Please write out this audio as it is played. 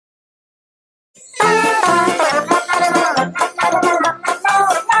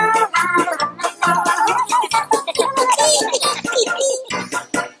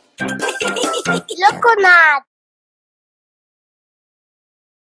Loco Nuts.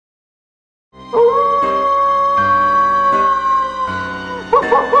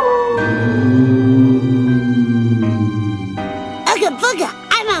 Ugga booga,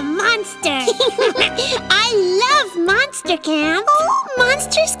 I'm a monster. I love monster camp. Oh,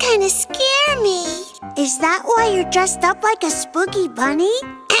 monsters kind of scare me. Is that why you're dressed up like a spooky bunny?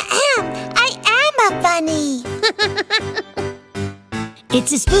 I am a bunny.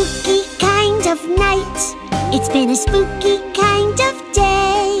 It's a spooky kind of night. It's been a spooky kind of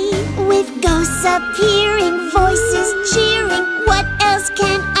day. With ghosts appearing, voices cheering. What else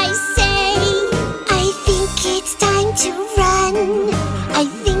can I say? I think it's time to run. I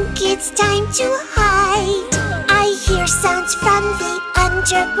think it's time to hide. I hear sounds from the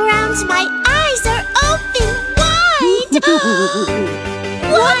underground. My eyes are open wide.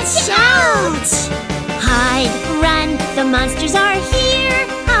 Watch out! Hide, run, the monsters are here.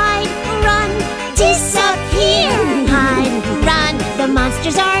 Hide, run, disappear. Hide, run, the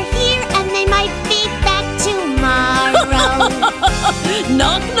monsters are here, and they might be back tomorrow.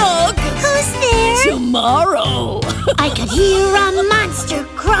 Knock, knock. Who's there? Tomorrow. I could hear a monster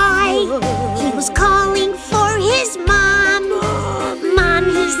cry. He was calling for his mom. Mom,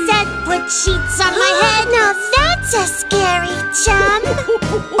 he said, put sheets on my head. Now that's a scary chum.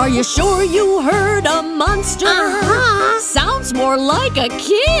 Are you sure you heard a monster? Sounds more like a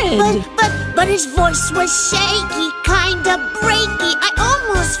kid. But his voice was shaky, kinda breaky. I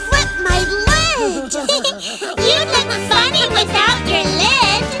almost flipped my lid. You look funny without your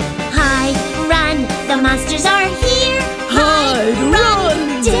lid. Hide, run, the monsters are here. Hide,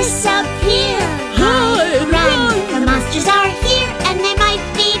 run, disappear. Hide, run, the monsters are here, and they might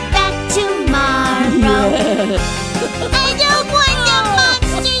be back tomorrow. I don't want the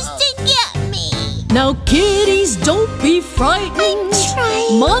monsters to get me. Now, kitties, don't be frightened. I'm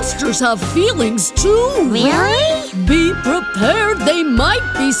trying. Monsters have feelings too. Really? Be prepared, they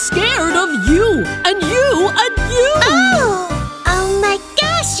might be scared of you and you and you. Oh my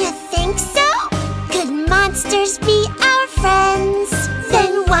gosh, you think so? Could monsters be our friends?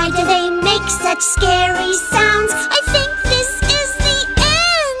 Then why do they make such scary sounds? I think this is the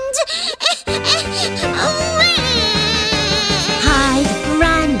end. Hide,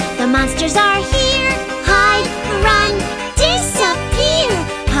 run, the monsters are here. Hide, run, disappear.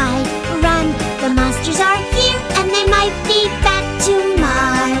 Hide, run, the monsters are here, and they might be back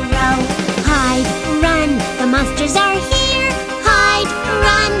tomorrow. Hide, run, the monsters are here. Hide,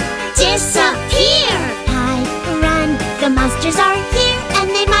 run, disappear. Hide, run, the monsters are here, and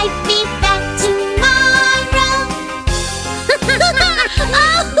they might be back tomorrow.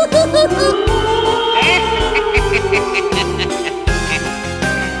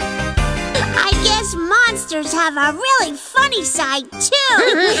 I guess monsters have a really funny side too.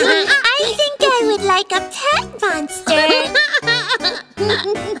 I think I would like a pet monster.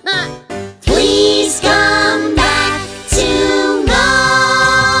 Please come back tomorrow.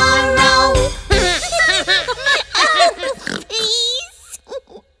 Please.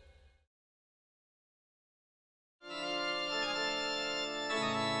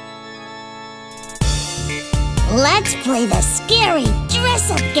 Let's play the scary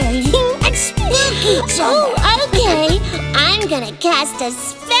dress-up game and spook each other. Oh, okay. I'm gonna cast a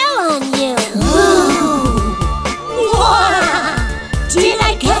spell on you. Wow! Did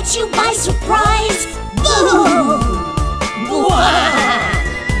I catch you by surprise? Boo! Wow!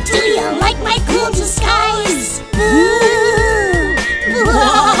 Do you like my cool disguise? Boo!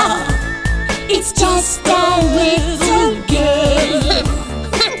 Wow! It's just a little game.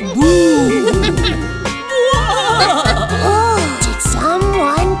 Boo! Did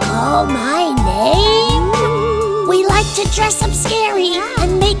someone call my name? We like to dress up scary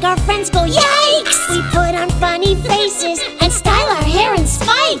and make our friends go yikes! We put on funny faces and style our hair in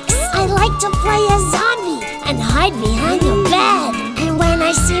spikes. I like to play a zombie and hide behind the bed. And when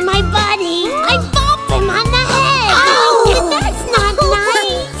I see my buddy, I bop him on the head. Oh, that's not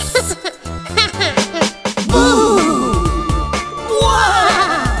nice. Boo!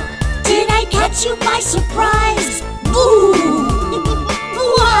 Wow! Did I catch you by surprise? Boo!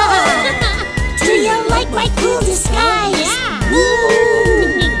 Wow! Do you like my cool disguise? Boo!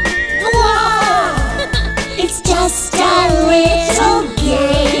 Wow! It's just a little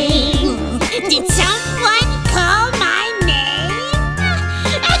game. Did someone call my name?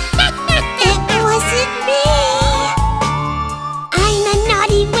 It wasn't me.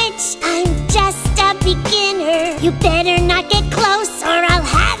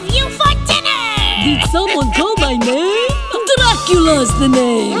 someone call my name? Dracula's the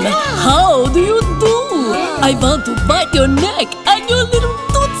name. How do you do? I want to bite your neck and your little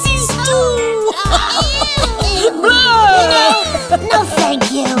tootsies too. No,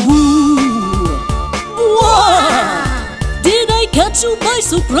 thank you. Did I catch you by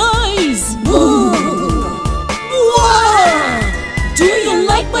surprise? Do you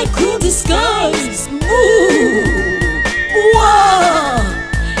like my cool disguise?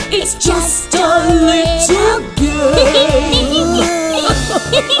 It's just a little game.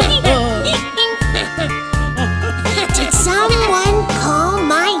 Did someone call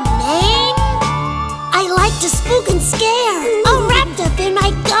my name? I like to spook and scare, all wrapped up in my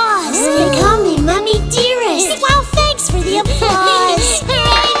gauze. They call me Mummy Dearest. Well, thanks for the applause.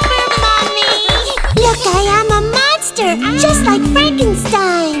 Hooray for Mommy! Look, I am a monster, just like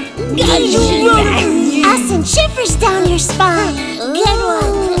Frankenstein. I'll send shivers down your spine. Good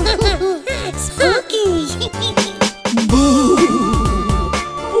one. Spooky.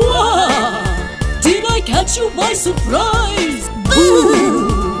 Did I catch you by surprise?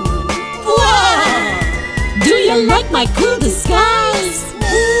 Do you like my cool disguise?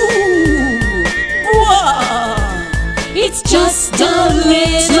 It's just a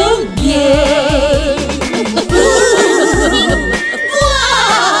little game.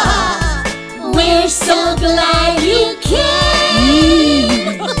 We're so glad you came.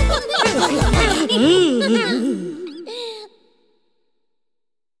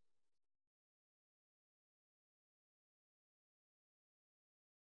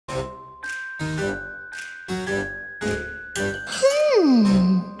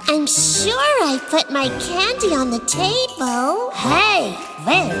 I'm sure I put my candy on the table. Hey,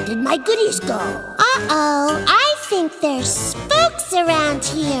 where did my goodies go? Uh-oh, I think there's spooks around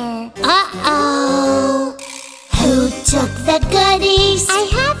here. Uh-oh. Who took the goodies? I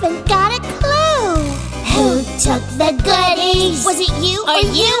haven't got a clue. Who took the goodies? Was it you or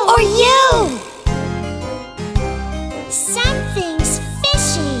you or you? Something's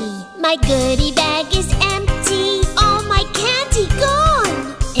fishy. My goodie bag is empty. All my candy gone.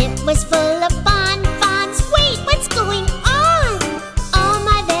 It was full of bonbons. Wait, what's going on? All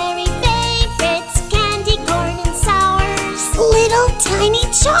my very favorites, candy corn and sours, little tiny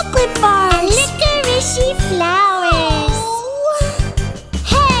chocolate bars, and licorice flowers.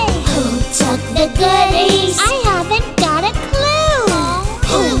 Hey, who took the goodies? I haven't got a clue.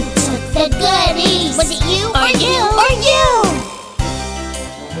 Who took the goodies? Was it you or you or you?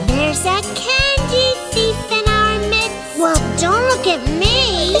 There's a candy thief in our midst. Well, don't look at me.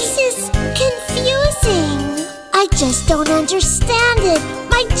 This is confusing. I just don't understand it.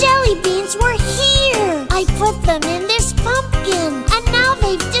 My jelly beans were here. I put them in this pumpkin, and now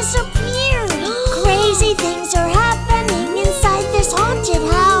they've disappeared. Crazy things are happening inside this haunted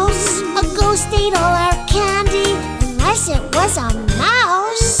house. A ghost ate all our candy, unless it was a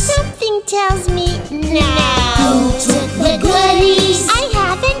mouse. Something tells me no. Who took the goodies? I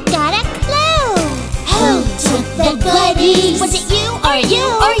haven't got a clue. Who took the goodies? Was it you or you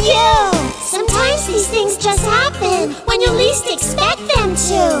or you? Sometimes these things just happen when you least expect them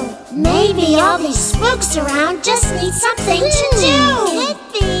to. Maybe all these spooks around just need something to do. Could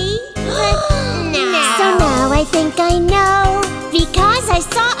be, but no. So now I think I know, because I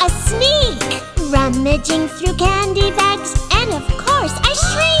saw a sneak rummaging through candy bags, and of course I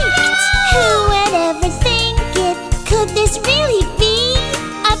shrieked. Who would ever think it? Could this really be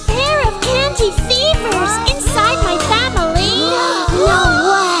a pair of candy thievers inside my family? No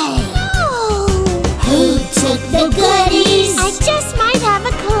way! Who took the goodies? I just might have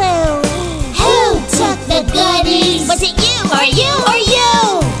a clue. Who took the goodies? Was it you or you or you?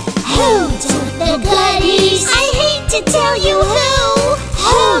 Who took the goodies? I hate to tell you who.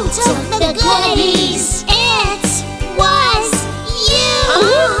 Who took the goodies? It was you.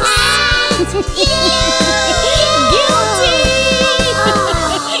 Guilty!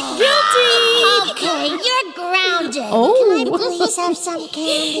 Guilty! Okay, you're grounded. Oh. Can I please have some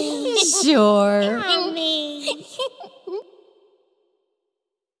candy? Sure. Mommy.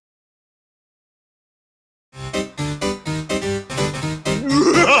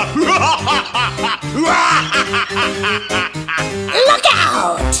 Look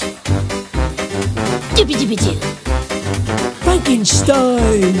out! Doobie-doobie-doo.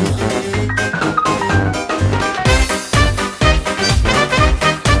 Frankenstein.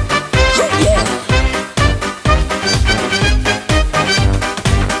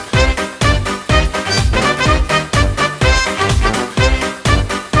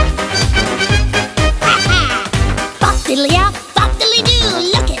 Bop-diddly-up, bop-diddly-doo.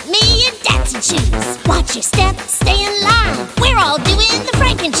 Look at me in dancing shoes. Watch your step, stay in line. We're all doing the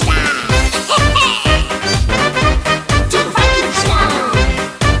Frankenstein.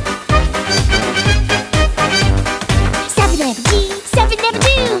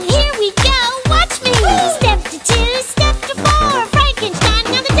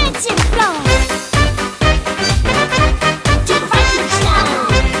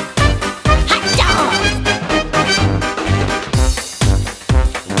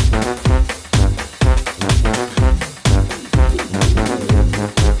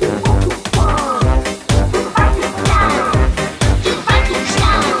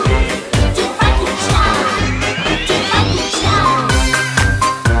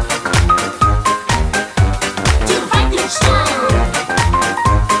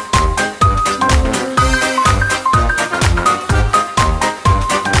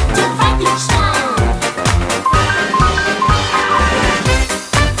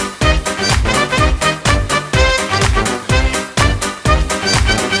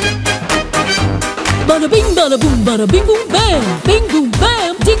 Bada bing, bada boom, bada bing, boom, bam. Bing, boom,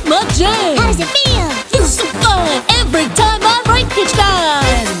 bam, dig my jam. How does it feel? Feels so fun every time I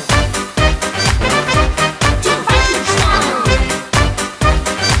Frankenstein.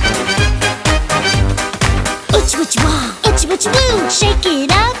 Which woo, shake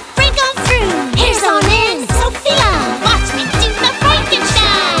it up, break on through. Here's on in, Sophia. Watch me do the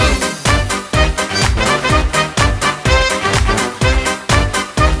Frankenstein.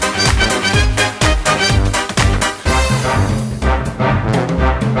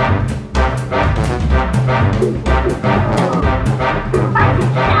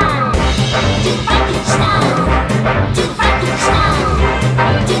 Do Frankenstein. Do Frankenstein.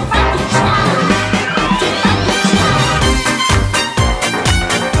 Do Frankenstein.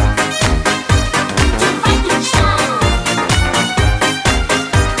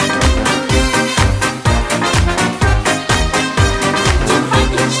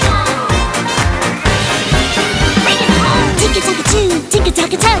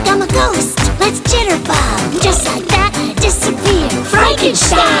 Tinker-taka-tug, I'm a ghost. Let's jitterbug. Just like that, disappear.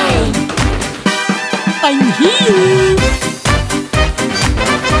 Frankenstein! I'm here.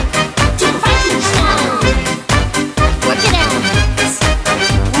 Do Frankenstein. Work it out.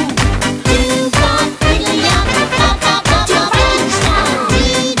 Do-bop-diddly-up, bop-bop-bop, do Frankenstein.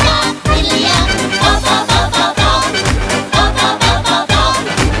 Do-bop-diddly-up, bop-bop-bop-bop, bop-bop-bop-bop.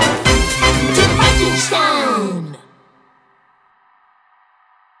 Do Frankenstein.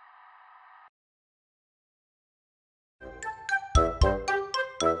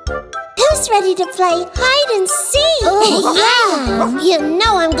 Who's ready to play hide and seek? Oh, yeah! You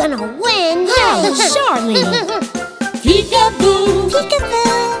know I'm gonna win! Hey, Charlie! Peekaboo!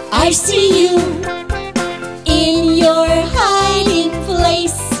 Peekaboo! I see you in your hiding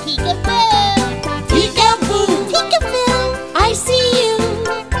place. Peekaboo! Peekaboo! Peekaboo! I see you.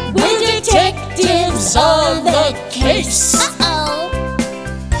 We're detectives on the case. Uh-oh!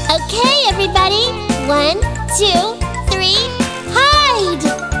 Okay, everybody. 1, 2, 3, hide!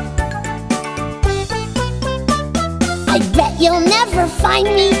 I bet you'll never find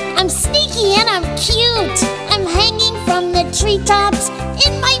me. I'm sneaky and I'm cute. I'm hanging from the treetops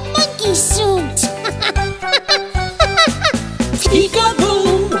in my monkey suit.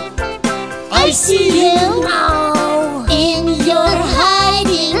 Peekaboo! I see you Oh, in your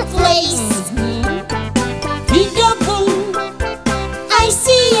hiding place. Peekaboo! I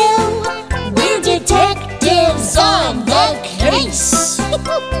see you. We're detectives on the case.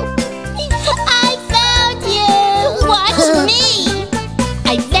 I found you. Watch me.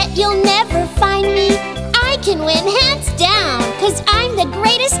 I bet you'll never find me. I can win hands down, 'cause I'm the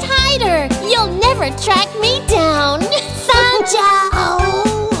greatest hider. You'll never track me down. Found ya.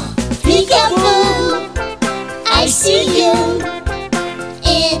 Oh, Peekaboo! I see you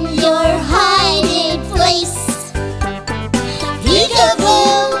in your hiding place.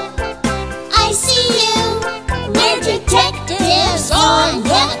 Peekaboo, I see you. We're detectives on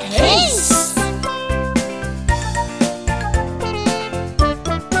the case.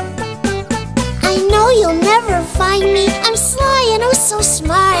 I know you'll never find me. I'm sly and oh so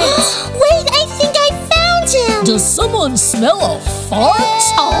smart. Wait, I think I found him. Does someone smell a fart?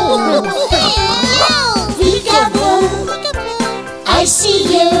 Oh, Peekaboo! I see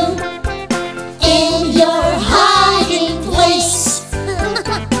you in your hiding place.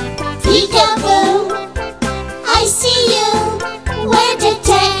 Peekaboo! I see you. We're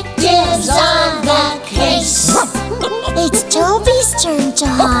detectives on the case. It's Toby's turn to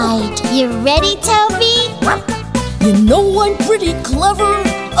hide. You ready, Toby? You know I'm pretty clever.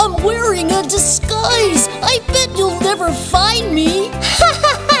 I'm wearing a disguise. I bet you'll never find me.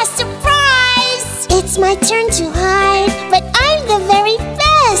 Surprise! It's my turn to hide, but I'm the very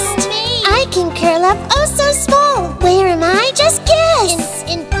best. I can curl up oh so small. Where am I? Just guess.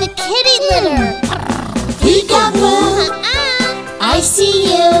 In the kitty litter. Peekaboo! I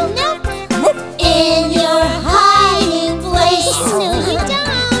see you Nope. in your hiding place. No, you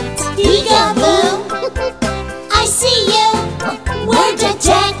don't. Peekaboo! I see you. We're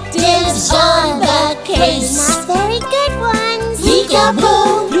detectives on the case. Not very good ones.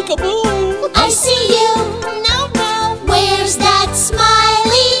 Peekaboo! Peekaboo! I see you. No, no. Where's that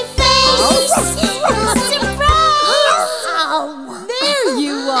smiley face? Surprise! Oh. There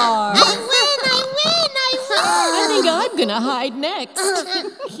you are. I win, I win, I win. I think I'm gonna hide next.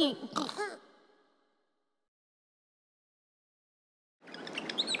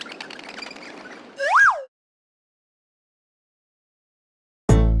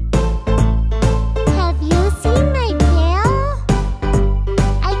 Have you seen my pail?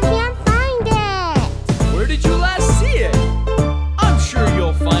 I can't find it. Where did you last see it? I'm sure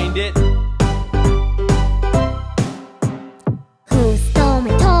you'll find it.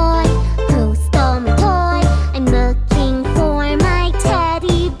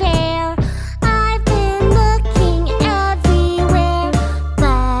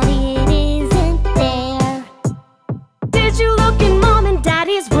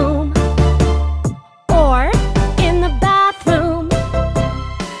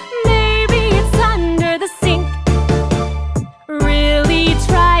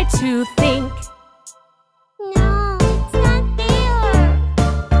 to think. No, it's not there.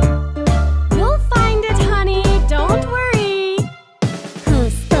 You'll find it, honey, don't worry. Who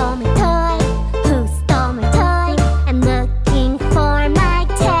stole my toy? Who stole my toy? I'm looking for my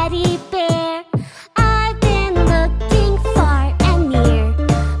teddy bear. I've been looking far and near,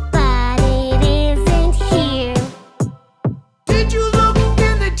 but it isn't here. Did you look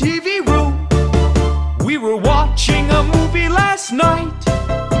in the TV room? We were watching a movie last night.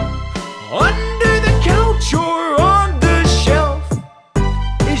 Under the couch or on the shelf.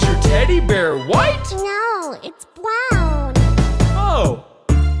 Is your teddy bear white? No, it's brown. Oh,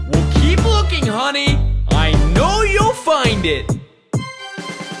 well keep looking, honey. I know you'll find it.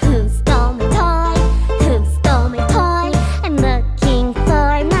 Who stole my toy? Who stole my toy? I'm looking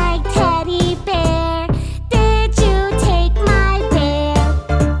for my teddy bear. Did you take my bear?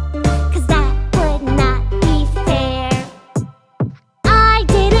 'Cause that would not be fair. I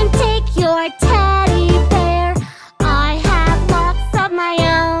didn't take your teddy bear. I have lots of my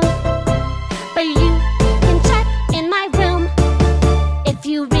own. But you can check in my room if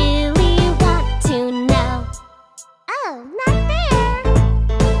you really want to know. Oh, not there.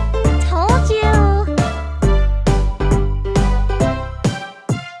 Told you.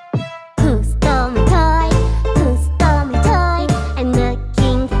 Who stole my toy? Who stole my toy? I'm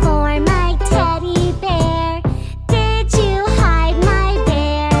looking for my teddy bear. Did you hide my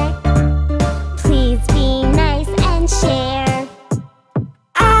bear? Please be nice and share.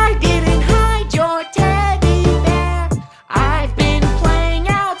 I didn't hide your teddy bear. I've been playing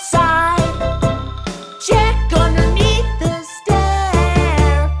outside. Check underneath the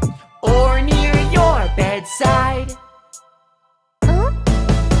stair or near your bedside. Oh?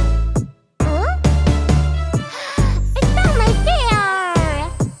 Oh? I found my bear!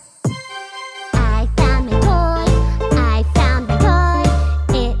 I found my toy. I found my toy.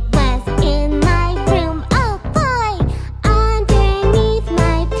 It was in my room. Oh boy! Underneath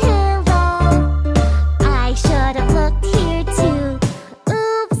my pillow. I should have looked here too.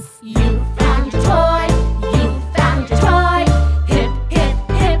 Oops! You found your toy. You found your toy. Hip, hip,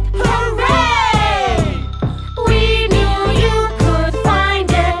 hip, hooray! We knew you could find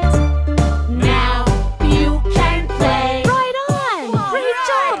it. Now you can play. Right on! Great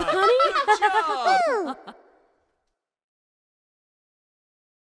job, honey! Ooh.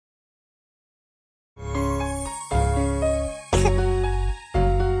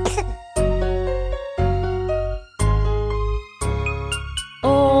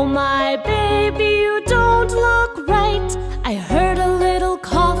 Oh, my baby, you don't look right. I heard a little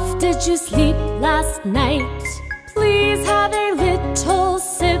cough. Did you sleep last night? Please have a little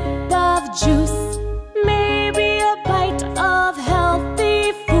sip of juice. Maybe a bite of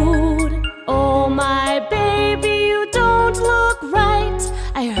healthy food. Oh, my baby, you don't look right.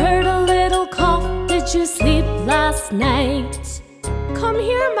 I heard a little cough. Did you sleep last night? Come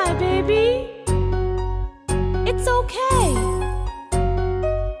here, my baby. It's okay.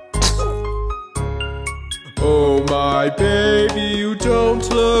 Oh my baby, you don't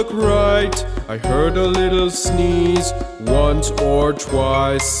look right. I heard a little sneeze once or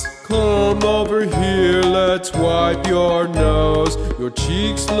twice. Come over here, let's wipe your nose. Your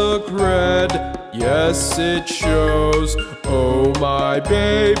cheeks look red, yes it shows. Oh my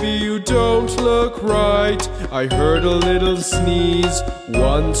baby, you don't look right. I heard a little sneeze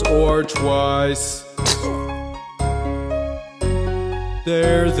once or twice.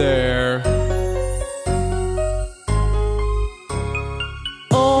 There.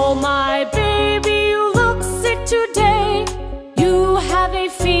 Oh, my baby, you look sick today. You have a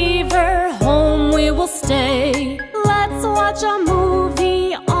fever, home we will stay. Let's watch a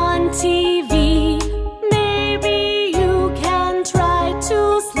movie on TV. Maybe you can try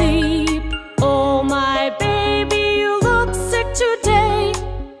to sleep. Oh, my baby, you look sick today.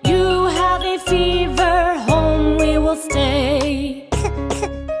 You have a fever, home we will stay.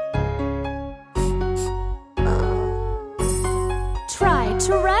 Try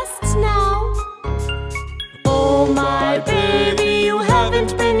to rest now. Oh, my baby, you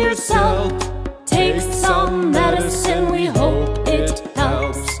haven't been yourself. Take some medicine, we hope it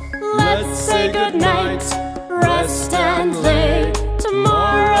helps. Let's say goodnight, rest and lay.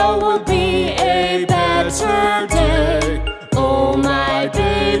 Tomorrow will be a better day. Oh, my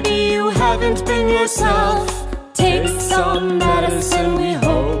baby, you haven't been yourself. Take some medicine, we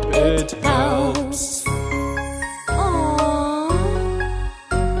hope it helps. Aww,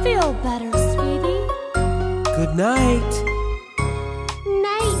 feel better, sweetie. Good night.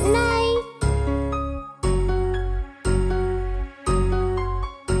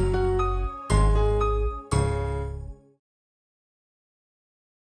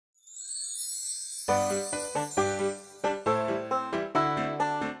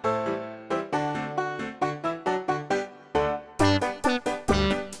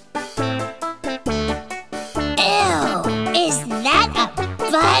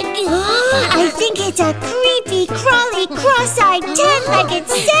 I think it's a creepy, crawly, cross-eyed, 10-legged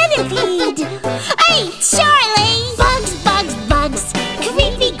centipede. Hey, Charlie! Bugs, bugs, bugs.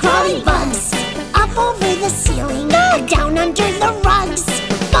 Creepy, crawly bugs. Up over the ceiling, down under the rugs.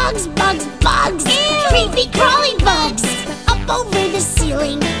 Bugs, bugs, bugs. Creepy, crawly bugs. Up over the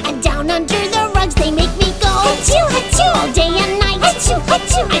ceiling and down under the rugs. They make me go achoo, achoo all day and night. Achoo,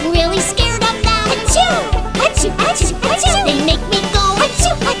 achoo. I'm really scared of them. Achoo, achoo, achoo, achoo. They make me go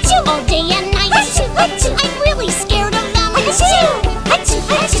achoo, achoo all day and night. Achoo, achoo. I'm really scared of them. Achoo, achoo,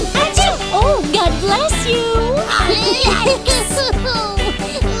 achoo, achoo. Oh, God bless you.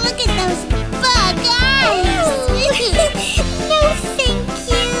 Look at those bug eyes. No, thank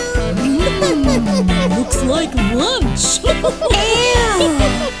you. Looks like lunch. Ew.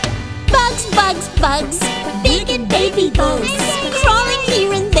 Bugs, bugs, bugs. Big and baby bugs. Crawling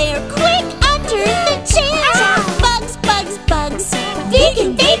here and there, quick under the chair. Bugs, bugs, bugs. Big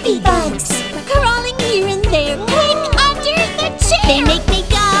and baby bugs. Crawling here and there, quick under the chair. They make me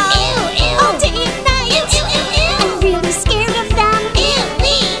go ew, ew, all day and night. Ew, ew, ew, ew. I'm really scared of them. Ew,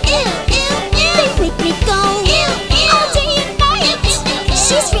 ew, ew, ew. They make me go ew, ew, all day and night. Ew, ew, ew.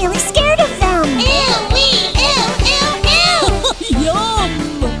 She's really scared of them. Ew, ew, ew, ew. Yum!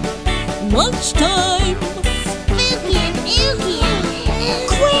 Lunchtime! Spooky and ooky.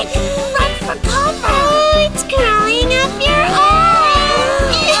 Quick, run for cover. Oh, it's crawling up your arm.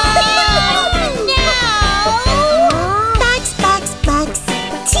 No. Bugs, bugs, bugs.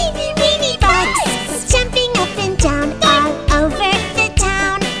 Teeny weeny bugs. Jumping up and down all over the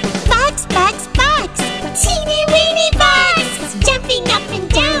town. Bugs, bugs, bugs. Teeny weeny bugs. Jumping up and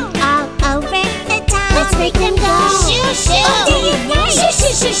down all over the town. Let's make them go. Shoo, shoo. All day and night. Shoo,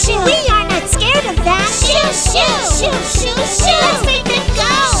 shoo, shoo, shoo. We are not scared of them. Shoo, shoo. Shoo, shoo, shoo. Let's make them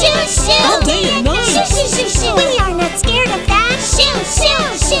go. Shoo, shoo. All day and night. Shoo, shoo, shoo, shoo. We are not scared of them. Shoo, shoo,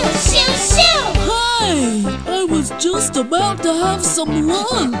 shoo, shoo, shoo. Hi! I was just about to have some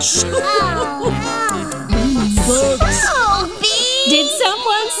lunch. Bugs. Oh, Bee. Did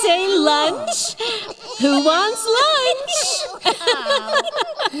someone say lunch? Who wants lunch?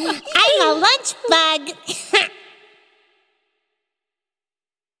 I'm a lunch bug.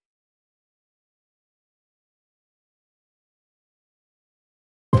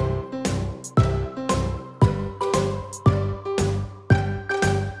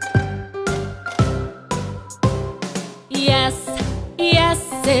 Yes, yes,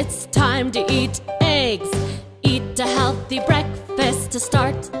 it's time to eat eggs. Eat a healthy breakfast to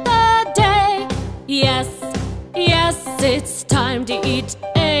start the day. Yes, yes, it's time to eat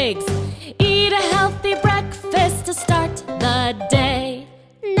eggs. Eat a healthy breakfast to start the day.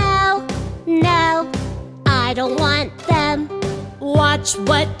 No, no, I don't want them. Watch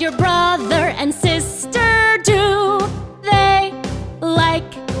what your brother and sister do. They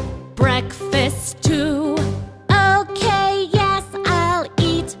like breakfast too. Okay, yes, I'll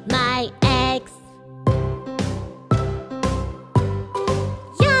eat my eggs.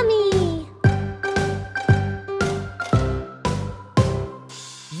 Yummy!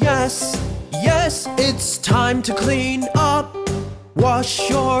 Yes, yes, it's time to clean up. Wash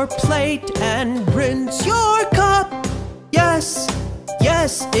your plate and rinse your cup. Yes,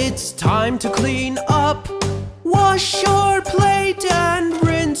 yes, it's time to clean up. Wash your plate and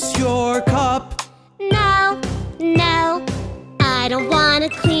rinse your cup. No, no, I don't want to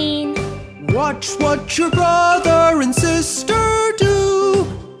clean. Watch what your brother and sister do.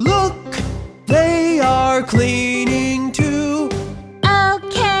 Look, they are cleaning too.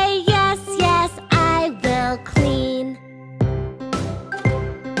 Okay, yes, yes, I will clean.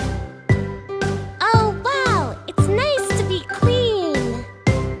 Oh, wow, it's nice to be clean.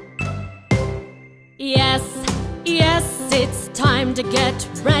 Yes, yes, it's time to get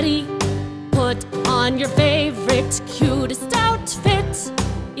ready. Put on your favorite, cutest outfit.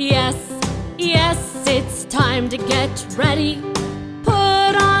 Yes, yes, it's time to get ready.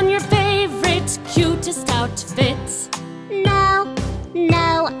 Put on your favorite, cutest outfit. No,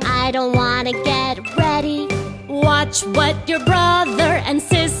 no, I don't want to get ready. Watch what your brother and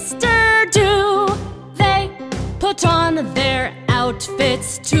sister do. They put on their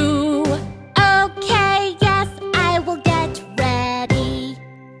outfits too. Okay, yes, I will get ready.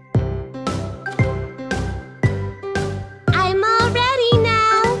 I'm all ready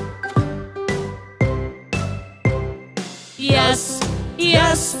now. Yes,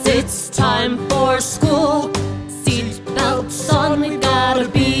 yes, it's time for school. Seat belts on, we've gotta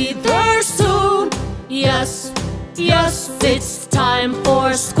be there soon. Yes, it's time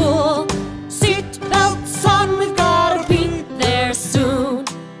for school. Seatbelts on, we've gotta be there soon.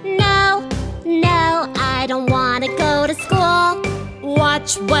 No, I don't wanna go to school.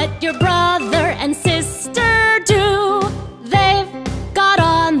 Watch what your brother and sister do. They've got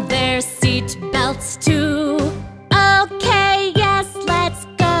on their seatbelts too. Okay, yes, let's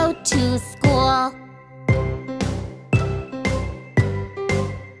go to school.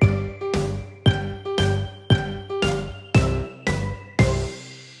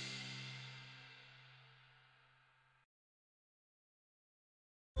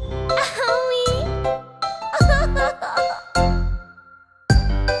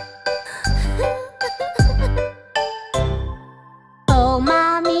 Oh,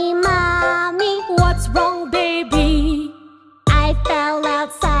 mommy, What's wrong, baby? I fell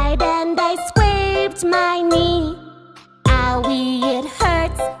outside and I scraped my knee. Owie, it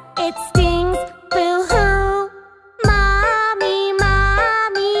hurts, it stings, boo-hoo. Mommy,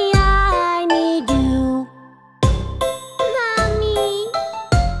 I need you. Mommy.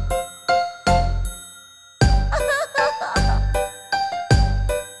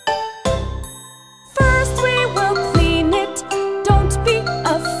 First we will clean it, don't be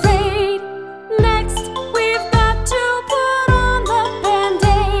afraid. Next we've got to put on the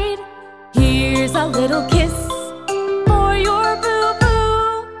Band-Aid. Here's a little kiss for your boo-boo.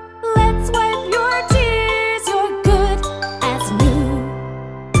 Let's wipe your tears, you're good as new.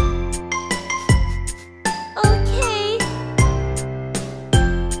 Okay.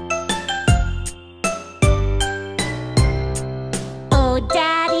 Oh,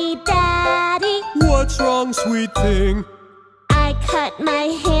 Daddy, What's wrong, sweet thing? I cut my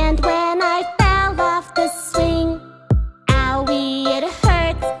hand when I fell off the swing. Owie, it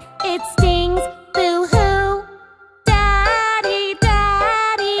hurts, it stings, boo-hoo. Daddy,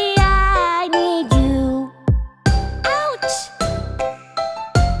 I need you. Ouch!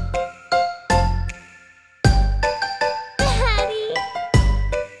 Daddy.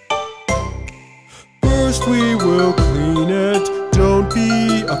 First we will clean it, don't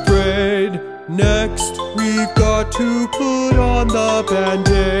be afraid. Next we've got to put on the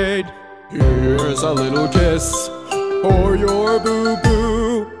Band-Aid. Here's a little kiss for your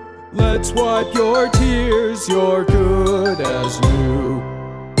boo-boo. Let's wipe your tears, you're good as new.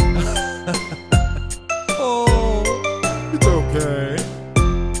 Oh, it's okay.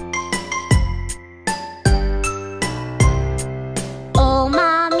 Oh,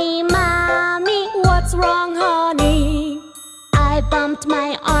 mommy, What's wrong, honey? I bumped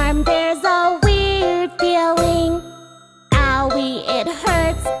my arm, there's a weird feeling. Owie, it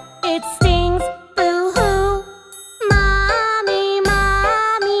hurts, it stings, boo-hoo. Mommy,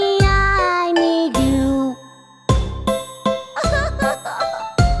 I need you.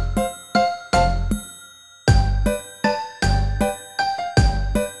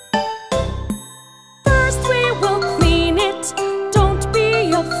 First we will clean it, don't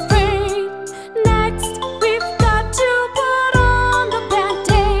be afraid. Next we've got to put on the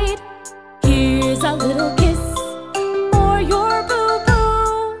Band-Aid. Here's a little kiss for your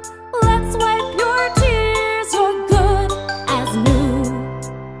boo-boo. Let's wipe your tears, you're good as new.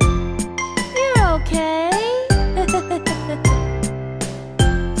 You're okay.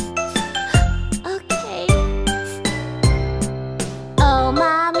 Okay. Oh,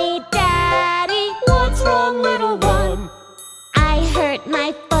 mommy, Daddy, What's wrong, little one? I hurt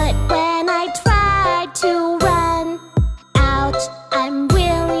my foot when I tried to run. Ouch, I'm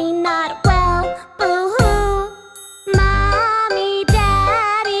really not well, boo-hoo. Mommy,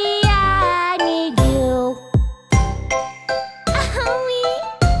 Daddy, I need you. Owie,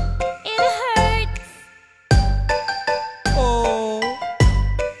 it hurts. Oh.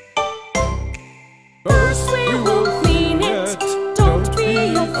 First we will clean it, don't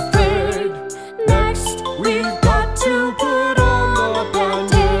be afraid. Next we've got to put on the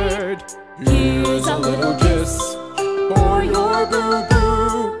Band-Aid. Here's a little kiss for your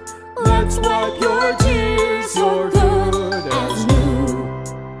boo-boo. Let's wipe your tears, you're good as new.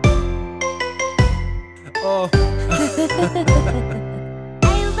 Oh.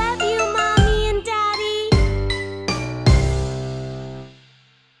 I love you, Mommy and Daddy.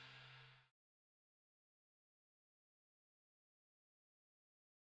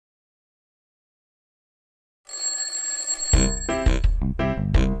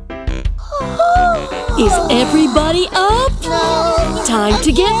 Is everybody up? No. Time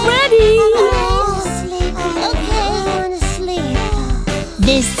to get ready.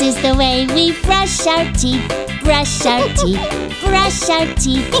 This is the way we brush our teeth, brush our teeth, brush our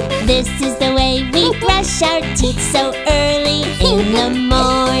teeth. This is the way we brush our teeth so early in the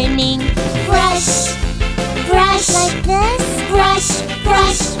morning. Brush, brush,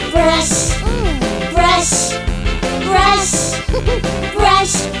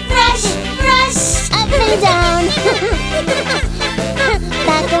 Brush, brush, brush. Up and down.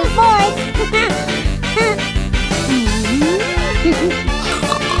 Back and forth.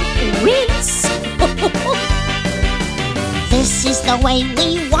 Rinse. This is the way we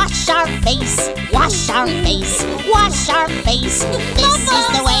wash our face. Wash our face. Wash our face. This is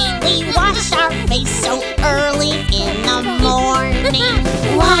the way we wash our face so early in the morning.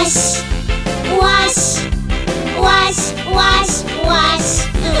 Wash, wash, wash, wash, wash.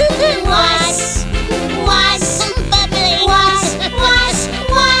 Wash, wash, bubbly. Wash, wash,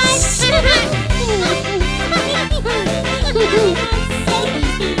 wash.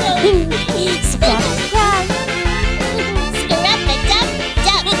 Scrub, scrub.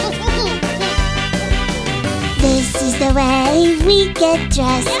 This is the way we get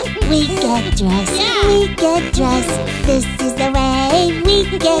dressed. We get dressed. We get dressed. This is the way we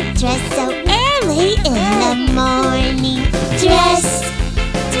get dressed so early in the morning. Dress,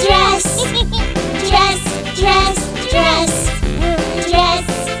 dress, dress, dress, dress, dress,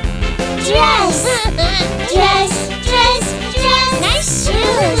 dress, dress, dress, dress. Nice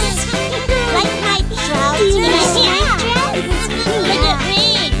shoes. Like my trousers. Look at me.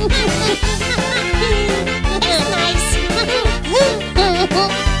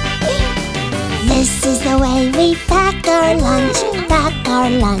 This is the way we pack our lunch, pack our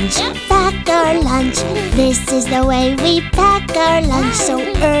lunch, pack our lunch. This is the way we pack our lunch so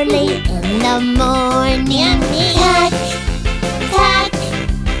early in the morning. Pack, pack,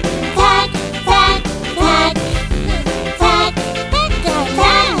 pack, pack, pack, pack, pack our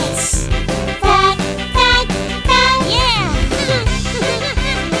lunch. Pack, pack, pack, yeah.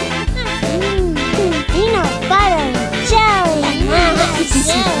 Peanut butter and jelly.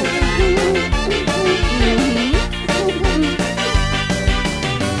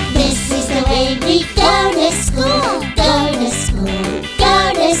 This is the way we go to school, go to school, go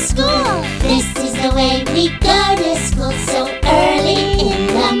to school. This is the way we go to school so early in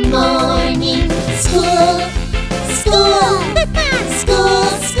the morning. School, school, school,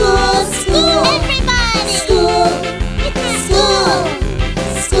 school, school. Everybody! School, school,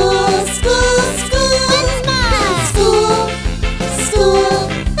 school, school, school. Once more! School, school,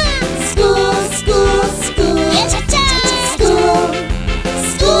 school, school, school. School,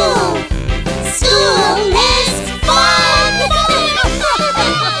 school, school is fun!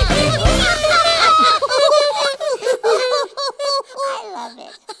 I love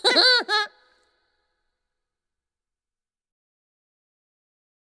it.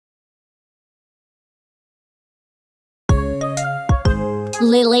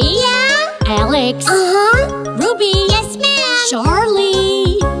 Lily? Yeah? Alex? Uh-huh. Ruby? Yes, ma'am.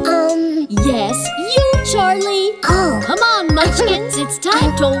 Charlie? Yes, you, Charlie. Oh. Come on, munchkins. It's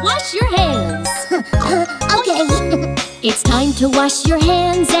time to wash your hands. Okay. It's time to wash your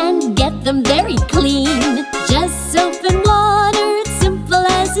hands and get them very clean. Just soap and water, it's simple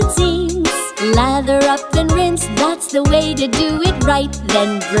as it seems. Lather up and rinse, that's the way to do it right.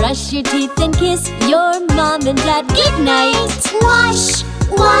 Then brush your teeth and kiss your mom and dad goodnight. Wash,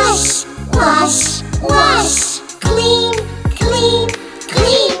 wash, wash, wash. Clean, clean,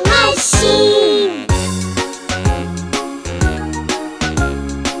 clean machine.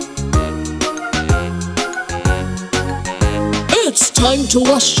 It's time to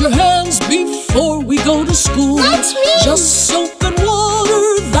wash your hands before we go to school. That's me. Just soap and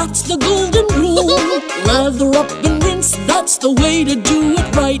water, that's the golden rule. Lather up and rinse, that's the way to do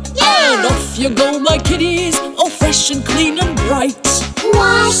it right. Yeah. And off you go, my kitties, all fresh and clean and bright.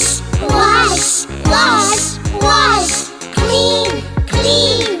 Wash, wash, wash, wash. Clean,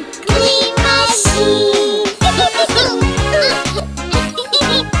 clean, clean machine.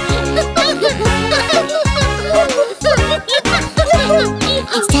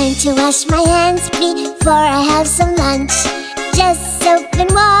 It's time to wash my hands before I have some lunch. Just soap and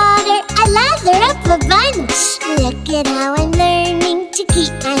water, I lather up a bunch. Look at how I'm learning to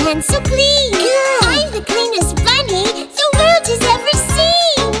keep my hands so clean. Good. I'm the cleanest bunny the world has ever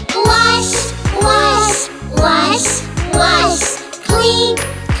seen. Wash, wash, wash, wash. Clean,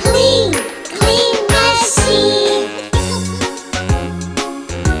 clean, clean machine.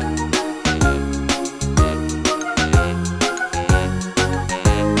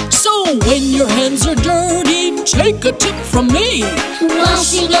 So when your hands are dirty, take a tip from me.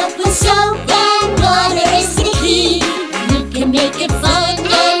 Washing up with soap and water is the key. You can make it fun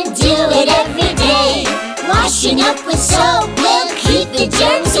and do it every day. Washing up with soap will keep the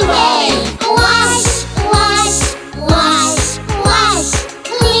germs away. Wash, wash, wash, wash.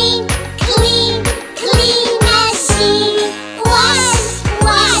 Clean, clean, clean machine. Wash,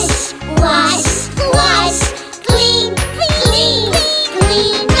 wash, wash, wash. Clean, clean, clean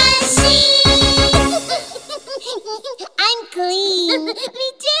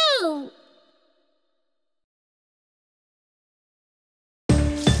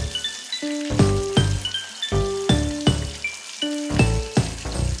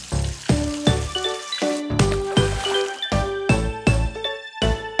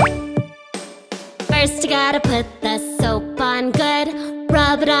First you gotta put the soap on good,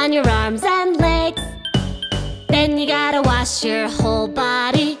 rub it on your arms and legs. Then you gotta wash your whole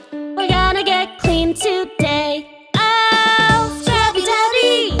body, we're gonna get clean today. Oh,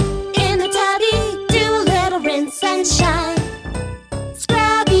 scrubby-dubby, in the tubby, do a little rinse and shine.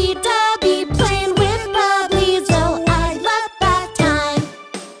 Scrubby-dubby, playing with bubblies, oh, I love bath time.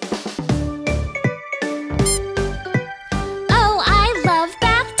 Oh, I love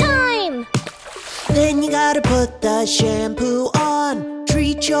bath time. Then you gotta put the shampoo on,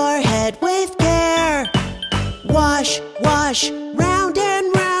 treat your head with care. Wash, wash, round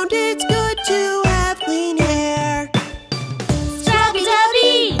and round, it's good to have clean hair.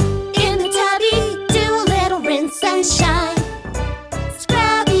 Scrubby-dubby, in the tubby, do a little rinse and shine.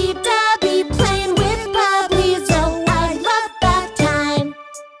 Scrubby-dubby, playing with bubblies, oh, I love bath time.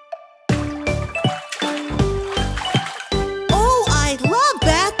 Oh, I love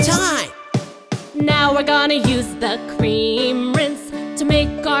bath time. Now we're gonna use the cream rinse to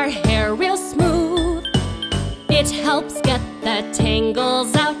make our hair real smooth. It helps get the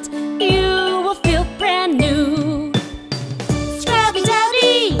tangles out, you will feel brand new.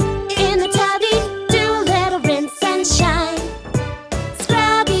 Scrubby-dubby, in the tubby, do a little rinse and shine.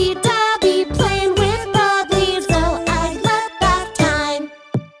 Scrubby-dubby, playing with bubblies, oh, I love bath time.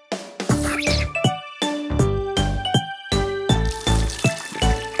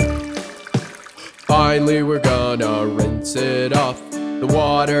 Finally, we're gonna rinse it off. The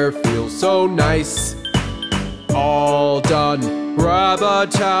water feels so nice. All done, grab a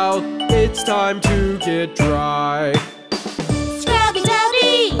towel, it's time to get dry.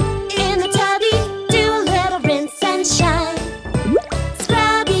 Scrubby-dubby, in the tubby, do a little rinse and shine.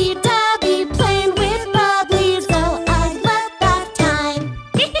 Scrubby-dubby, playing with bubblies, oh, I love bath time.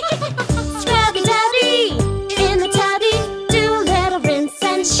 Scrubby-dubby, in the tubby, do a little rinse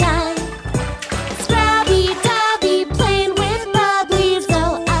and shine. Scrubby-dubby, playing with bubblies,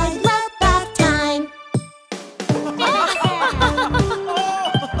 oh, I love bath time.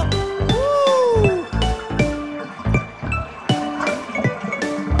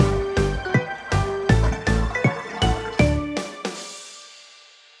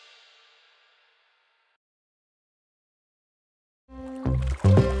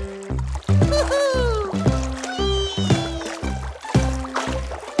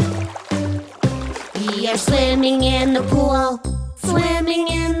 We are swimming in the pool, swimming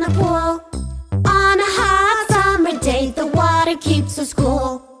in the pool. On a hot summer day, the water keeps us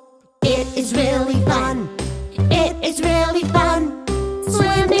cool. It is really fun, it is really fun,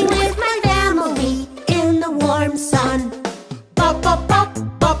 swimming with my family in the warm sun. Pop, pop, pop,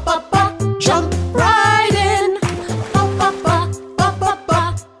 pop, pop, pop, jump right in. Pop, pop, pop, pop, pop,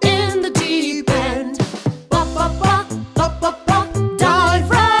 pop, in the deep end. Pop, pop, pop, pop, pop, pop, dive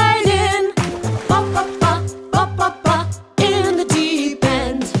right in. Pop, pop, pop, pop, pop, pop, in the deep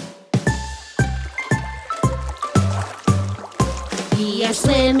end. We are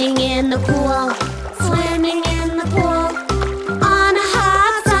swimming in the pool, swimming in the pool. On a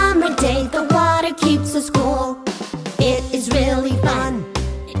hot summer day, the water keeps us cool. It is really fun,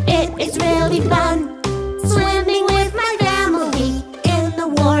 it is really fun, swimming with my family in the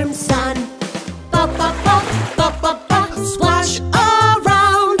warm sun. Pop, pop, pop, pop, pop, pop, splash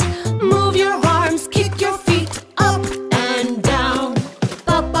around. Move your arms, kick your feet up and down.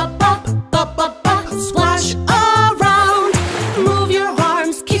 Pop, pop, pop, pop, pop, pop, splash around. Move your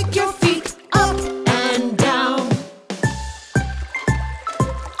arms, kick your feet up and down.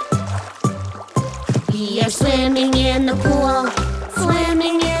 We are swimming in the pool,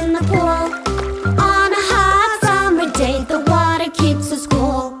 swimming in the pool. On a hot summer day, the water keeps us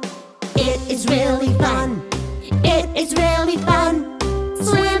cool. It is really fun, it is really fun,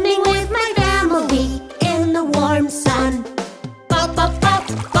 swimming with my family in the warm sun. Pop, pop, pop,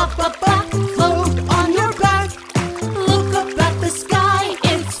 pop, pop, pop, float on your back. Look up at the sky,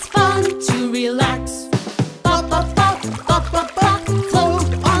 it's fun to relax. Pop, pop, pop, pop, pop, pop, float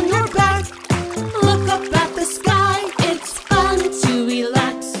on your back. Look up at the sky, it's fun to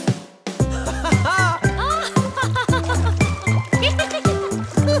relax.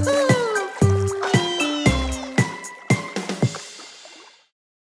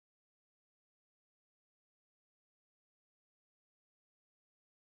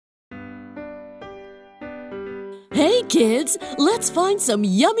 Hey kids, let's find some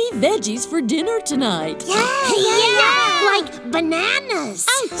yummy veggies for dinner tonight. Yeah, like bananas.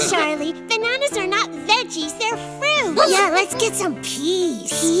 Oh, Charlie, bananas are not veggies, they're fruit. Yeah, let's get some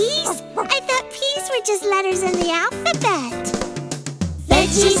peas. Peas? I thought peas were just letters in the alphabet.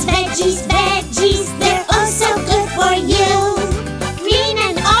 Veggies, veggies, veggies, they're oh so good for you. Green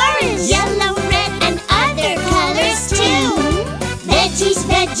and orange, Yellow, red, and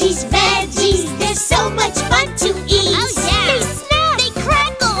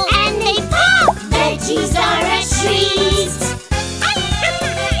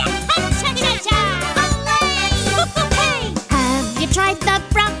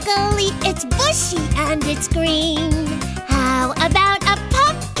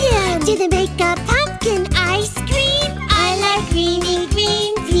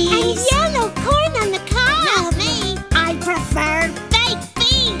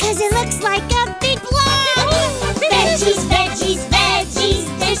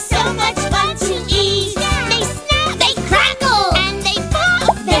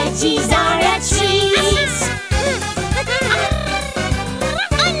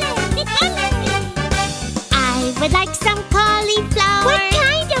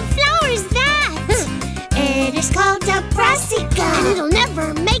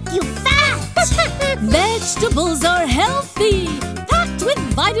Vegetables are healthy, packed with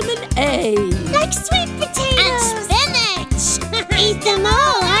vitamin A. Like sweet potatoes and spinach. Eat them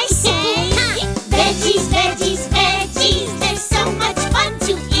all, I say. Veggies, veggies, veggies, they're so much fun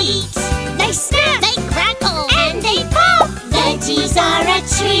to eat. They snap, They crackle, and they pop. veggies are a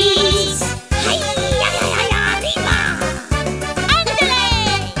treat.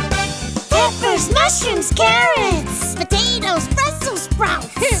 Peppers, mushrooms, carrots, Potatoes, Brussels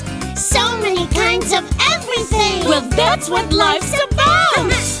sprouts. so many kinds of everything. Well, that's what life's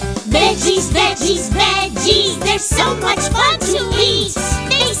about. Veggies, veggies, veggies, they're so much fun to eat.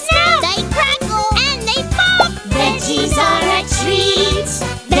 They snap, They crackle, and they pop. veggies are a treat.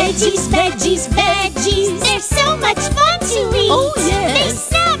 Veggies, veggies, veggies. They're so much fun to eat. Oh, They yes.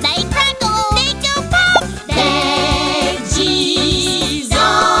 snap, They crackle, they go pop. veggies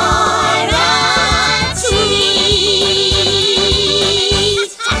are a treat.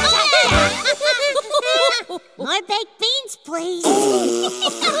 More baked beans, please.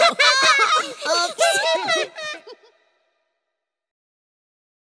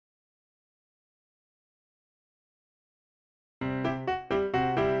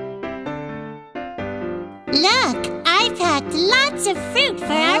 Look, I packed lots of fruit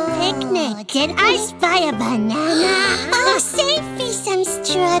for our picnic. Did I spy a banana? Oh, save me some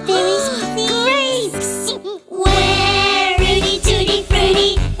strawberries, please. Grapes. We're Rudy Tooty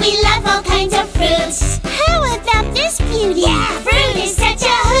Fruity, we love all kinds of fruits. How about this beauty? Yeah, fruit is such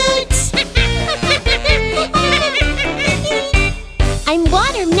a hoot. I'm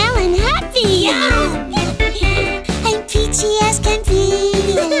watermelon happy. I'm peachy as can be.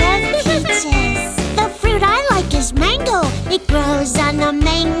 I love peaches. The fruit I like is mango. It grows on a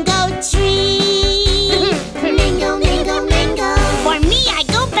mango tree. Mango, mango, mango. For me, I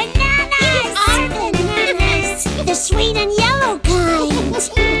go bananas. Our bananas, the sweet and yellow kind.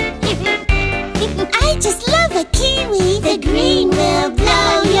 I just love a kiwi. The green will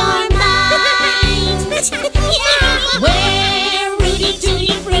blow your mind. We're Rudy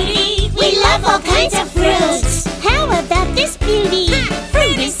Tooty Fruity, we love all kinds of fruits. How about this beauty?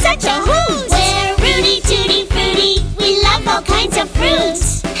 Fruit is such a hoot. We're Rudy Tooty Fruity, we love all kinds of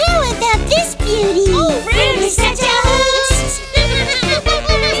fruits. How about this beauty? Fruit is such a hoot.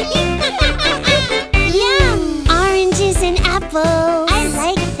 Yum! Oranges and apples. I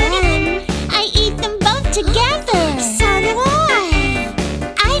like them. I eat them both together. So do I.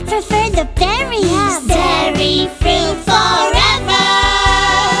 I prefer the berries. Berry fruit forever.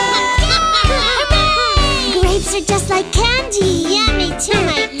 Grapes are just like candy. Yummy to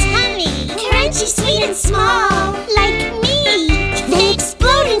my tummy. Crunchy, sweet, and small. Like me. They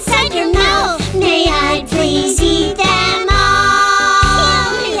explode inside your mouth. May I please eat them all?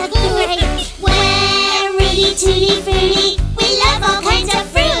 We're Rudy Tooty Fruity, we love all kinds of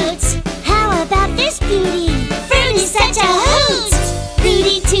fruits. How about this beauty? Fruit is such a hoot.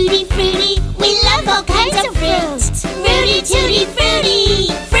 Rudy Tooty Fruity, we love all kinds of fruits. Rudy Tooty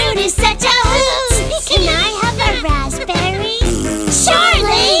Fruity, fruit is such a hoot. Can I have a raspberry?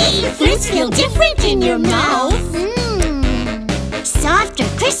 Surely, fruits feel different in your mouth. Soft or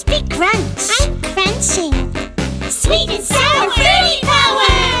crispy crunch. I'm crunching. Sweet and sour fruity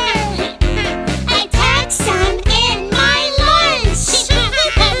power. I packed some in my lunch.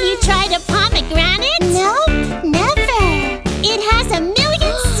 Have you tried a pomegranate? Nope, never. It has a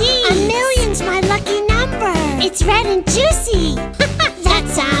million seeds. A million's my lucky number. It's red and juicy. That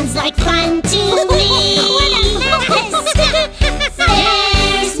sounds like fun to me.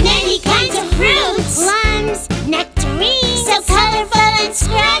 There's many kinds of fruits. Plums, nectarines, So colorful and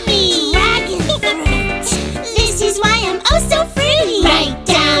scrubby. dragon fruit. This is why I'm oh so fruity. Right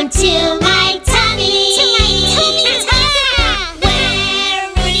down to my tummy. To my tummy.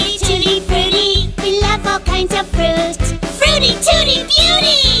 We're Rudy Tooty Fruity, we love all kinds of fruit. Fruity Tooty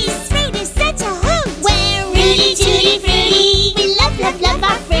Beauties. Fruit is such a hoot. We're Rudy Tooty Fruity, we love, love, love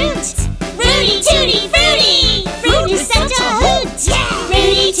our fruit. Rudy Tooty Fruity, fruit is such a hoot. Yeah.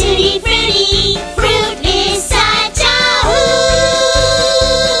 Rudy Tooty Fruity, fruit is such a hoot.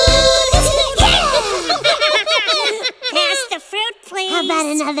 Pass the fruit, please. How about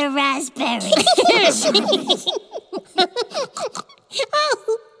another raspberry?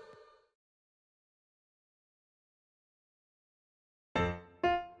 Oh.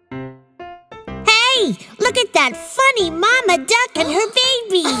 Hey, look at that funny mama duck and her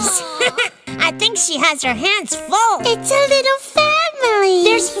babies. I think she has her hands full. It's a little family.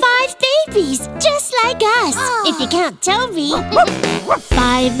 There's 5 babies, just like us, if you count Toby.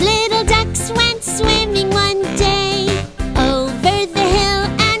 5 little ducks went swimming one day over the hill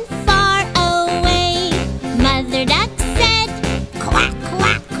and far away. Mother duck said, quack,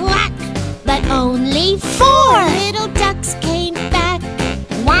 quack, quack, but only 4 little ducks came back.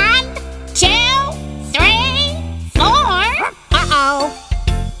 1, 2, 3, 4. Uh-oh.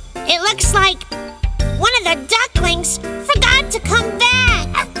 It looks like one of the ducklings forgot to come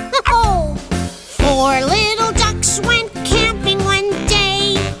back. Oh. 4 little ducks went camping one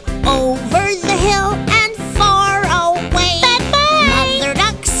day over the hill and far away. Bye-bye. Mother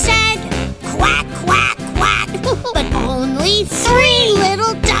duck said, quack, quack, quack. But only 3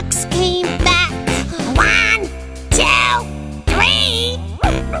 little ducks came back. 1, 2, 3.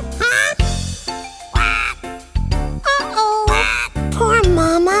 Huh? Quack. Uh-oh. Poor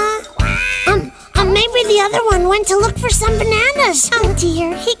Mama. Maybe the other one went to look for some bananas. Oh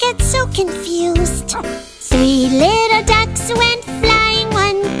dear, he gets so confused. 3 little ducks went flying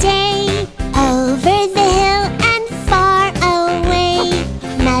one day over the hill and far away.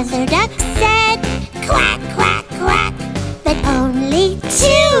 Mother duck said, quack, quack, quack. But only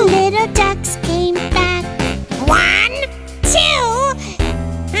 2 little ducks came back. 1, 2.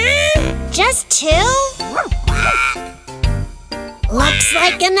 Huh? Just 2? Looks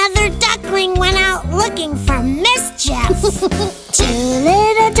like another duckling went out looking for mischief. 2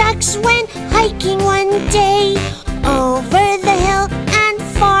 little ducks went hiking one day over the hill and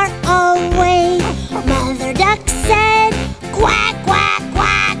far away. Mother duck said, quack, quack,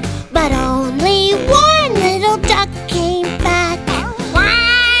 quack. But only 1 little duck came back. 1.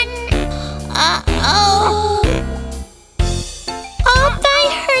 Uh-oh. All by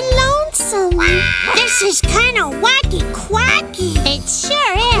her lonesome. This is kind of wacky-quacky. It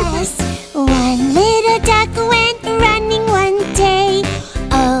sure is. 1 little duck went running one day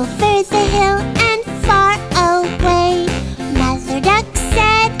over the hill and far away. Mother duck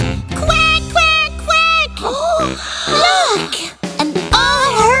said, quack, quack, quack. Look! And all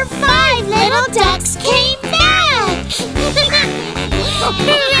her 5 little ducks came back.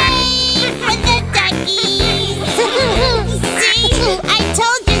 Hooray for the duckies! See, I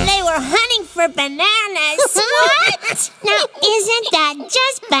told you they were hunting for bananas. What? Now, isn't that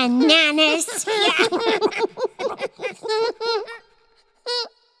just bananas?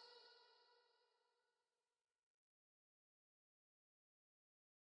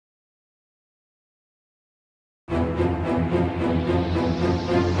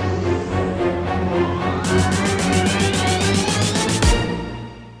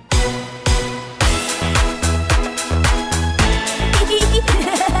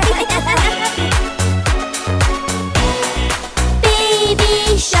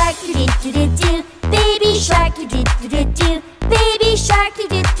 Baby shark, do-do-do-do. Baby shark, do-do-do-do. Baby shark,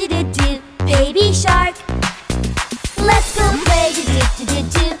 do-do-do-do. Baby shark. Let's go play,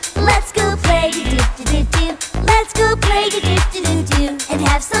 do-do-do-do. Let's go play, do-do-do-do. Let's go play, do-do-do-do. And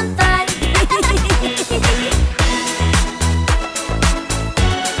have some fun.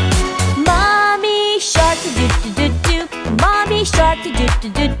 Mommy shark, do-do-do-do. Mommy shark,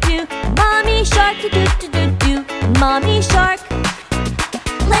 do-do-do-do. Mommy shark, do-do-do-do. Mommy shark.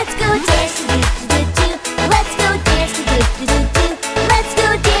 Let's go dance, do-do-do-do. Let's go dance, do-do-do-do. Let's go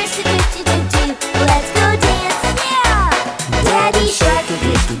dance, do-do-do-do. Let's go dance, yeah! Daddy shark,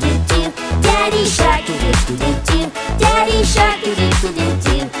 do-do-do-do. Daddy shark, do-do-do-do. Daddy shark,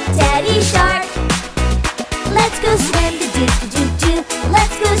 do-do-do-do. Daddy shark. Let's go swim, do-do-do-do.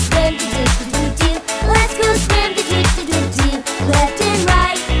 Let's go swim, do-do-do-do. Let's go swim, do-do-do-do. Left and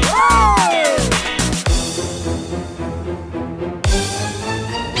right, whoa!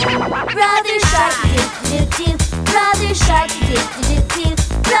 Brother shark, do-do-do-do. Brother shark, do-do-do-do.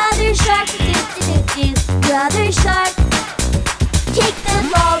 Brother shark, do-do-do-do. Brother shark. Kick the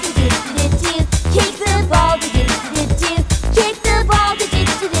ball, do-do-do-do. Kick the ball, do-do-do-do. Kick the ball,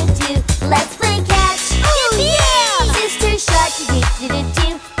 do-do-do-do. Let's play catch. Oh yeah! Sister shark, do-do-do-do.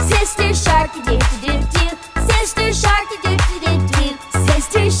 Sister shark, do-do-do-do. Sister shark, do-do-do-do.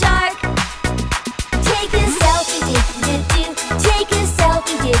 Sister shark. Take a selfie, do-do-do-do. Take a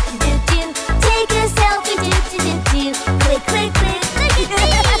selfie, do-do-do-do. Take a selfie, do-do-do-do. Click, click, click. Look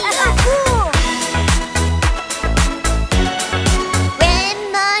at me! Cool!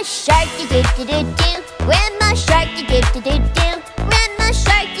 Grandma shark, do-do-do-do. Grandma shark, do-do-do-do. Grandma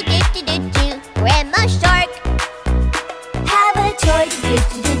shark, do-do-do-do. Grandma shark. Have a toy,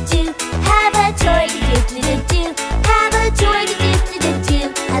 do-do-do-do. Have a toy, do-do-do-do. Have a toy, do-do-do-do.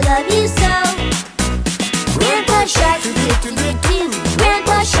 I love you so. Grandpa shark, do-do-do-do.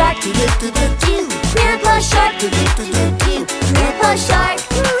 Grandpa shark, do-do-do-do. Grandpa shark, do-do-do-do. Grandpa shark.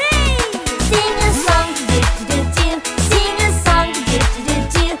 Hooray! Sing a song, do-do-do-do. Sing a song,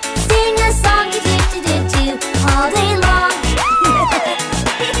 do-do-do-do. Sing a song, do-do-do-do. All day long.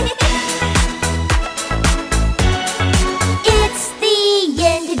 It's the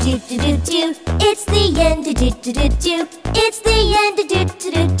end, do-do-do-do. It's the end, do do do do do. It's the end, do do do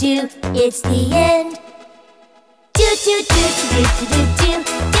do do. It's the end. Do do do do do do do.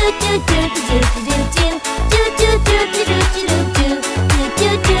 Do do do do do do do. Do do do do do do do. Do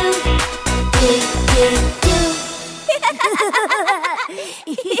do do. Do do do.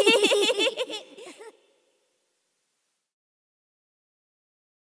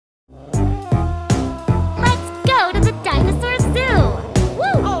 Let's go to the dinosaur zoo!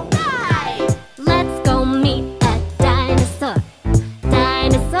 Woo! Alright! Let's go meet a dinosaur.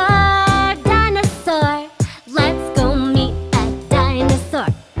 Dinosaur, dinosaur. Let's go meet a dinosaur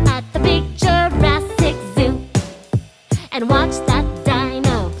at the big Jurassic Zoo and watch that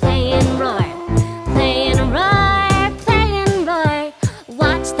dino play and roar. Play and roar, play and roar.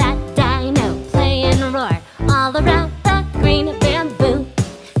 Watch that dino play and roar all around the green bamboo.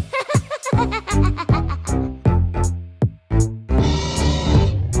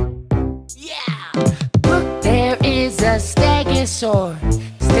 Look, there is a stegosaur.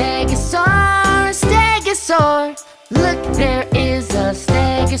 Stegosaur, stegosaur. Look, there is a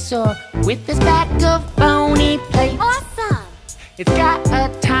stegosaur with a stack of bony plates. Awesome! It's got a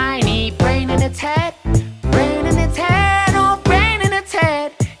tiny brain in its head. Brain in its head, oh, brain in its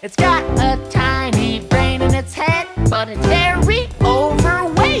head. It's got a tiny brain in its head, but it's very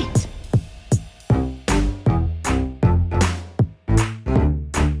overweight.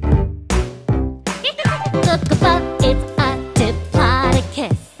 Look above, it's a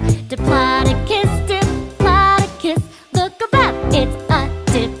diplodocus. Diplodocus, diplodocus. Look above, it's a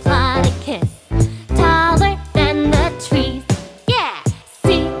diplodocus. Taller than the trees. Yeah,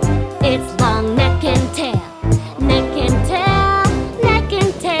 see, its long neck and tail. Neck and tail, neck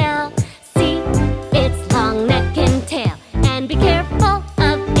and tail. See, its long neck and tail. And be careful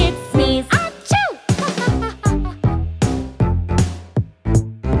of its sneeze. Achoo!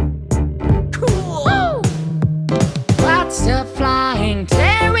 Cool! Lots of flying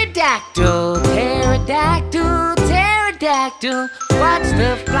pterodactyl, pterodactyl, pterodactyl. Watch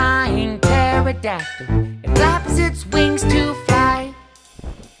the flying pterodactyl. It flaps its wings to fly.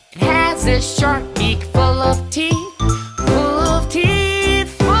 It has a sharp beak full of teeth, full of teeth,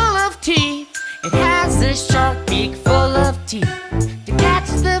 full of teeth. It has a sharp beak full of teeth to catch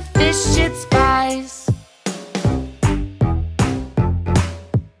the fish it spies.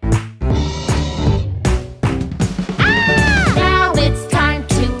 Now it's time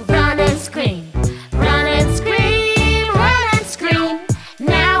to run and scream. Run and scream, run and scream.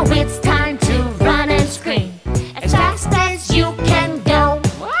 Now it's time to run and scream as fast as you can go.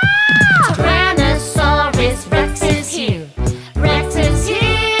 Tyrannosaurus Rex is here. Rex is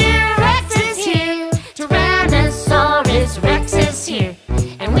here, Rex is here. Tyrannosaurus Rex is here.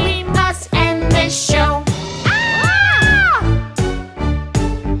 And we must end this show.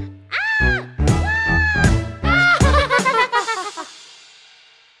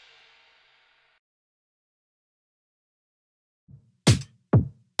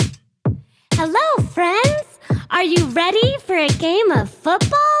 Hello, friends! Are you ready for a game of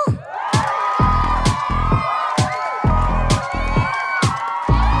football?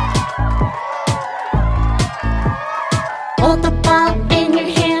 Hold the ball in your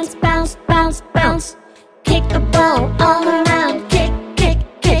hands, bounce, bounce, bounce. Kick the ball all around, kick, kick,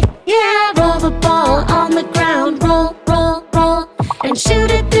 kick. Yeah, roll the ball on the ground, roll, roll, roll. And shoot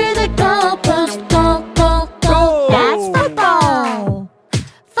it through the goalpost, goal, goal, goal. That's football!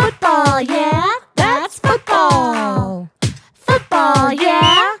 Football, yeah, that's football. Football,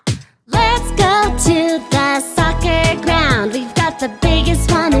 yeah,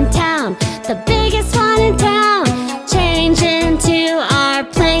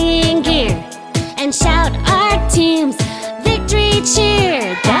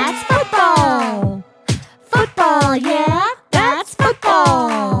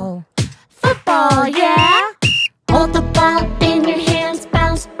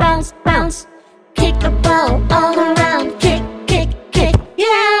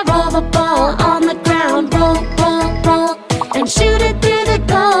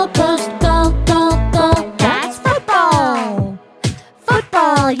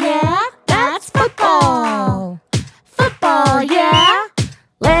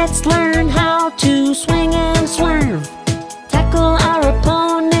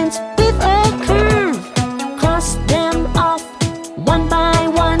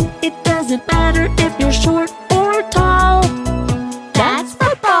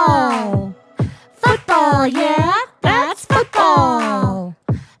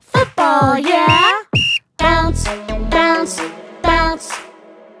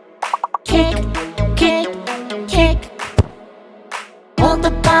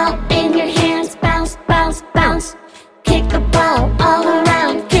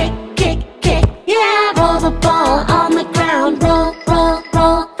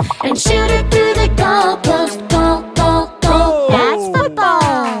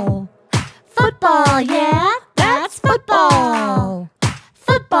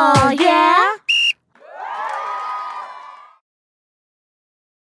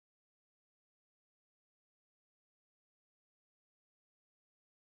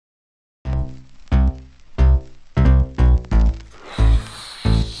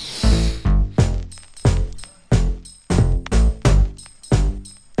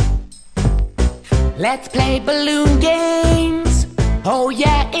 Let's play balloon games. Oh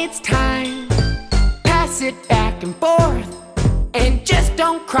yeah, it's time. Pass it back and forth, and just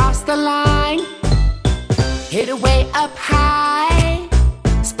don't cross the line. Hit it way up high,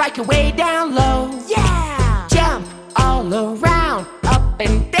 spike it way down low. Yeah! Jump all around, up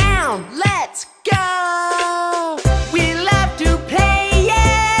and down. Let's go! We love to play,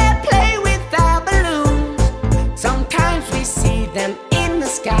 yeah, play with our balloons. Sometimes we see them in the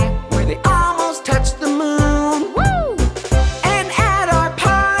sky where they almost touch the moon. Woo! And at our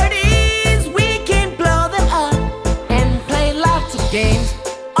parties we can blow them up and play lots of games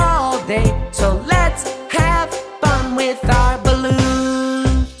all day. So let's have fun with our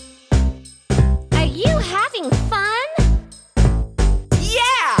balloons. Are you having fun?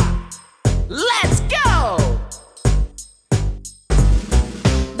 Yeah! Let's go!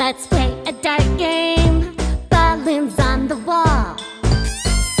 Let's play a dart game. Balloons on the wall.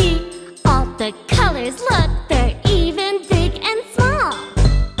 See all the colors, look, they're even big and small.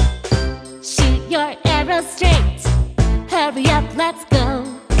 Shoot your arrow straight. Hurry up, let's go.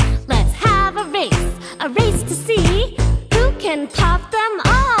 Let's have a race to see who can pop them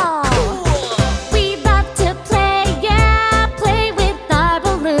all.